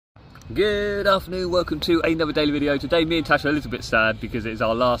Good afternoon, welcome to another daily video. Today me and Tash are a little bit sad because it's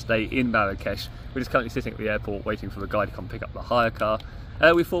our last day in Marrakesh. We're just currently sitting at the airport waiting for the guy to come pick up the hire car.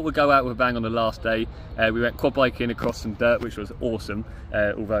 We thought we'd go out with a bang on the last day. We went quad biking across some dirt, which was awesome,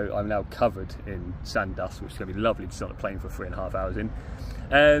 although I'm now covered in sand dust, which is going to be lovely to sit on a plane for 3.5 hours in.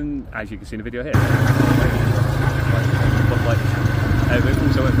 As you can see in the video here. We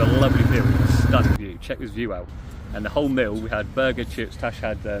also went for a lovely meal with a stunning view. Check this view out. And the whole meal, we had burger, chips, Tash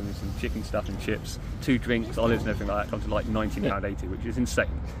had some chicken stuff and chips, 2 drinks, olives and everything like that, comes to like £19.80, which is insane.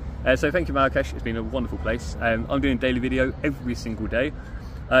 So thank you Marrakesh, it's been a wonderful place. I'm doing a daily video every single day.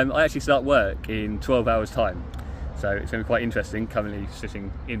 I actually start work in 12 hours time, so it's going to be quite interesting, currently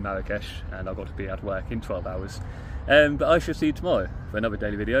sitting in Marrakesh and I've got to be at work in 12 hours. But I shall see you tomorrow for another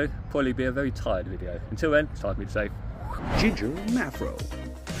daily video, probably be a very tired video. Until then, it's time for me to say Ginger Mafro.